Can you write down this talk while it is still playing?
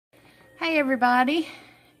Hey everybody,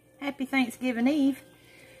 happy Thanksgiving Eve.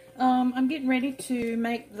 I'm getting ready to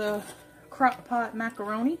make the Crockpot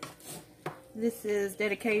macaroni. This is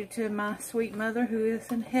dedicated to my sweet mother who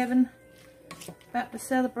is in heaven, about to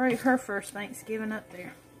celebrate her first Thanksgiving up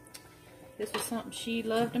there. This was something she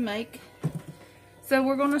loved to make. So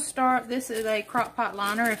we're going to start. This is a Crockpot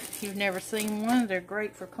liner. If you've never seen one, they're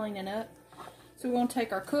great for cleaning up. So we're going to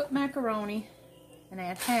take our cooked macaroni and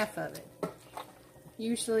add half of it.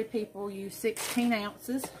 Usually people use 16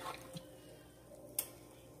 ounces.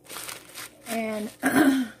 And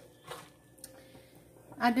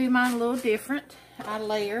I do mine a little different. I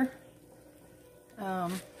layer.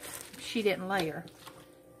 She didn't layer.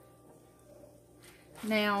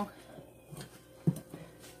 Now,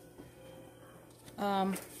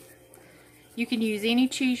 you can use any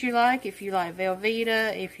cheese you like. If you like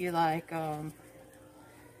Velveeta, if you like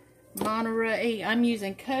Monterey. I'm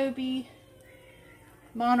using Kobe,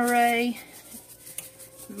 Monterey,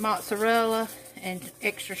 mozzarella, and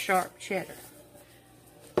extra sharp cheddar.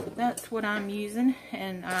 That's what I'm using,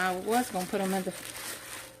 and I was going to put them in the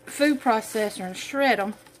food processor and shred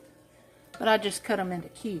them, but I just cut them into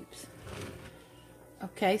cubes.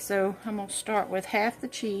 Okay, so I'm going to start with half the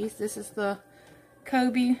cheese. This is the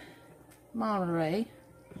Kobe Monterey.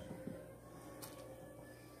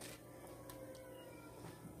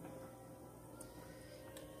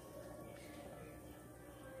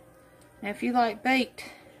 Now, if you like baked,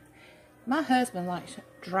 my husband likes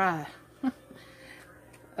dry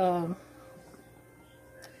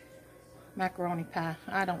macaroni pie.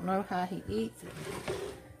 I don't know how he eats it,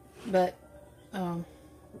 but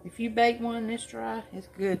if you bake one this dry, it's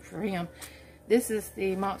good for him. This is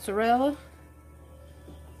the mozzarella.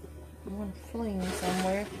 One fling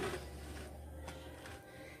somewhere,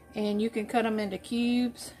 and you can cut them into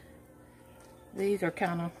cubes. These are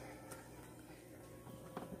kind of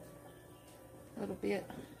a little bit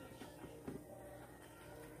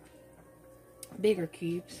bigger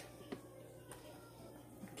cubes.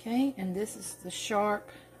 Okay, and this is the sharp,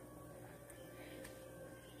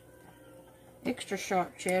 extra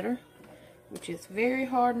sharp cheddar, which is very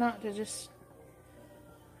hard not to just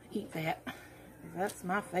eat that. That's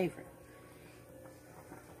my favorite.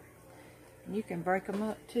 And you can break them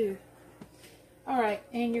up too. Alright,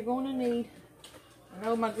 and you're going to need, and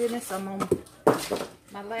oh my goodness, I'm on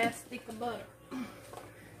my last stick of butter.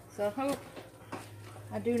 So I hope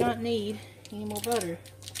I do not need any more butter,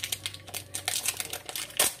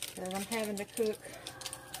 because I'm having to cook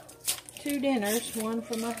 2 dinners, one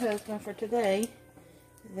for my husband for today,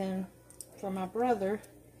 then for my brother's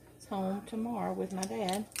home tomorrow with my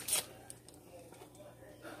dad.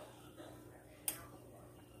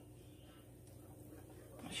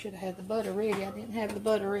 I should have had the butter ready. I didn't have the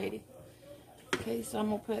butter ready. Okay, so I'm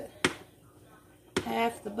going to put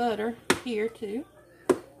half the butter here too.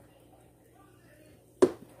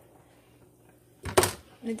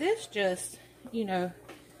 And this just, you know,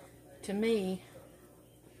 to me,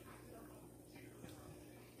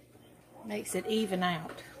 makes it even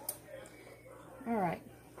out. Alright.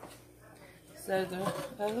 So the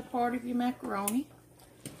other part of your macaroni.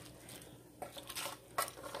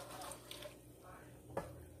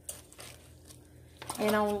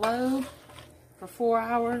 And on low for 4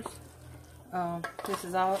 hours. This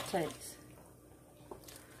is all it takes.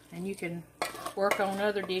 And you can work on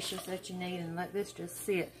other dishes that you need and let this just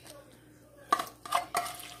sit.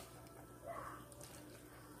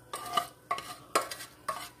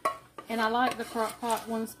 And I like the Crockpot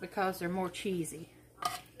ones because they're more cheesy.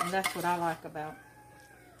 And that's what I like about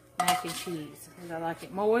mac and cheese. Is I like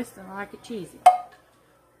it moist and I like it cheesy.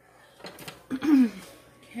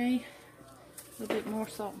 Okay. A little bit more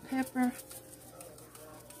salt and pepper.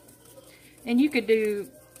 And you could do,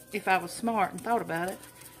 if I was smart and thought about it,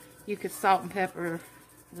 you could salt and pepper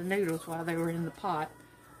the noodles while they were in the pot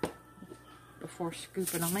before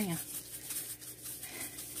scooping them in.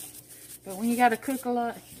 But when you got to cook a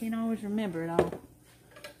lot, you can't always remember it all.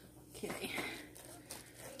 Okay.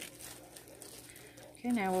 Okay,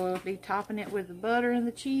 now we'll be topping it with the butter and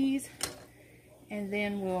the cheese. And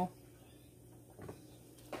then we'll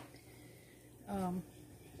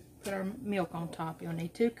put our milk on top. You'll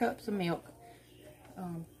need 2 cups of milk.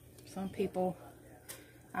 Some people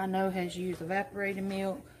I know has used evaporated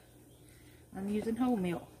milk. I'm using whole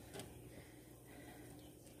milk.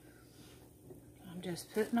 I'm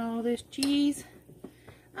just putting all this cheese.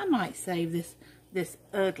 I might save this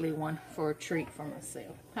ugly one for a treat for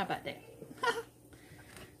myself. How about that?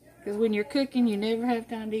 Because when you're cooking, you never have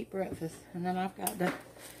time to eat breakfast. And then I've got to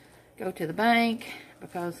go to the bank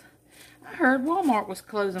because I heard Walmart was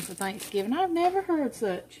closing for Thanksgiving. I've never heard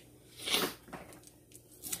such.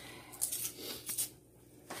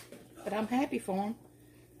 but I'm happy for them.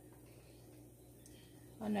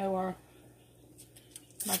 I know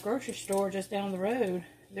my grocery store just down the road,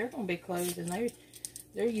 they're going to be closed, and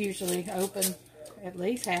they're usually open at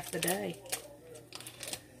least half the day.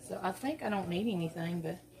 So I think I don't need anything,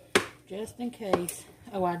 but just in case.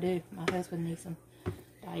 Oh, I do. My husband needs some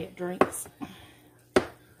diet drinks.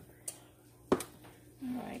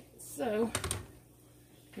 Alright, so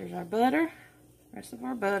here's our butter, rest of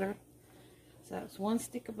our butter. So that's 1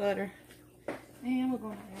 stick of butter. And we're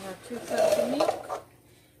going to add our 2 cups of milk.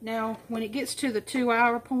 Now, when it gets to the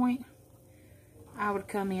 2-hour point, I would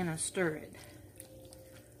come in and stir it.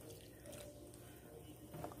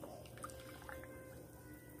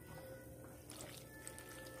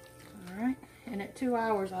 Alright, and at 2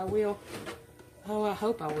 hours I will, oh, I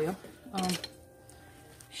hope I will,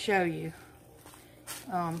 show you.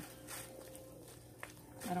 I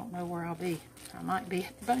don't know where I'll be. I might be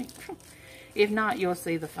at the bank. If not, you'll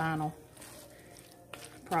see the final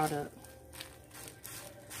product.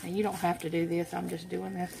 And you don't have to do this. I'm just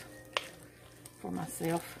doing this for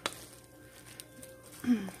myself.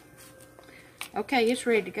 Okay, it's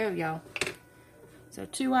ready to go, y'all. So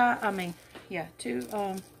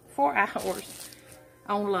 4 hours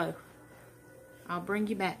on low. I'll bring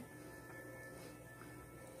you back.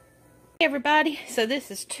 Hey everybody, so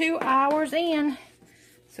this is 2 hours in.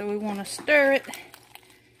 So we want to stir it.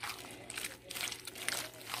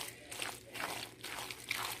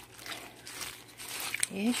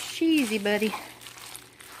 It's cheesy, buddy.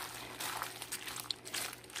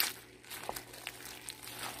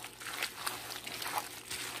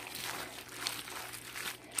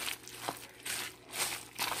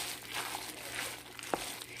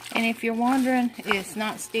 And if you're wondering, it's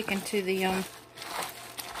not sticking to the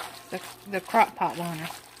crock pot liner.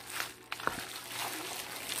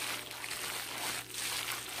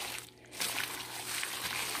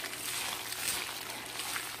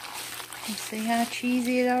 You see how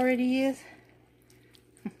cheesy it already is?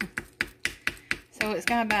 So it's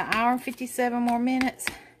got about 1 hour and 57 more minutes.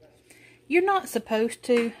 You're not supposed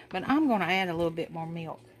to, but I'm going to add a little bit more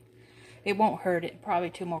milk. It won't hurt it, probably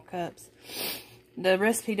 2 more cups. The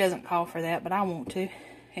recipe doesn't call for that, but I want to.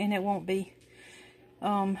 And it won't be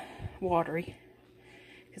watery.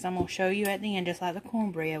 Because I'm going to show you at the end, just like the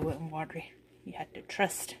cornbread wasn't watery. You have to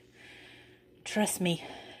trust me.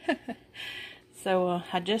 So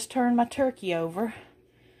I just turned my turkey over.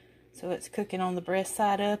 So it's cooking on the breast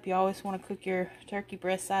side up. You always want to cook your turkey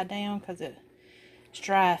breast side down because it's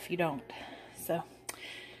dry if you don't. So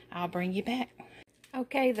I'll bring you back.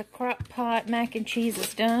 Okay, the Crockpot Mac and Cheese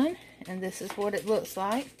is done. And this is what it looks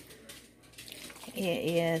like. It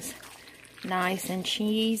is nice and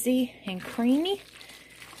cheesy and creamy.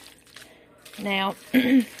 Now,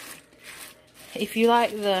 if you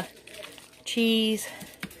like the cheese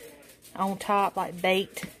on top, like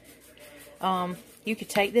baked, you could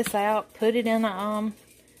take this out, put it in a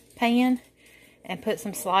pan, and put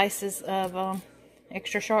some slices of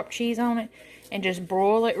extra sharp cheese on it, and just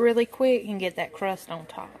broil it really quick and get that crust on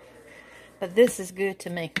top. But this is good to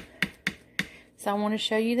me. So I want to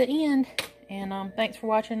show you the end. And thanks for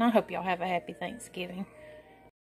watching. I hope y'all have a happy Thanksgiving.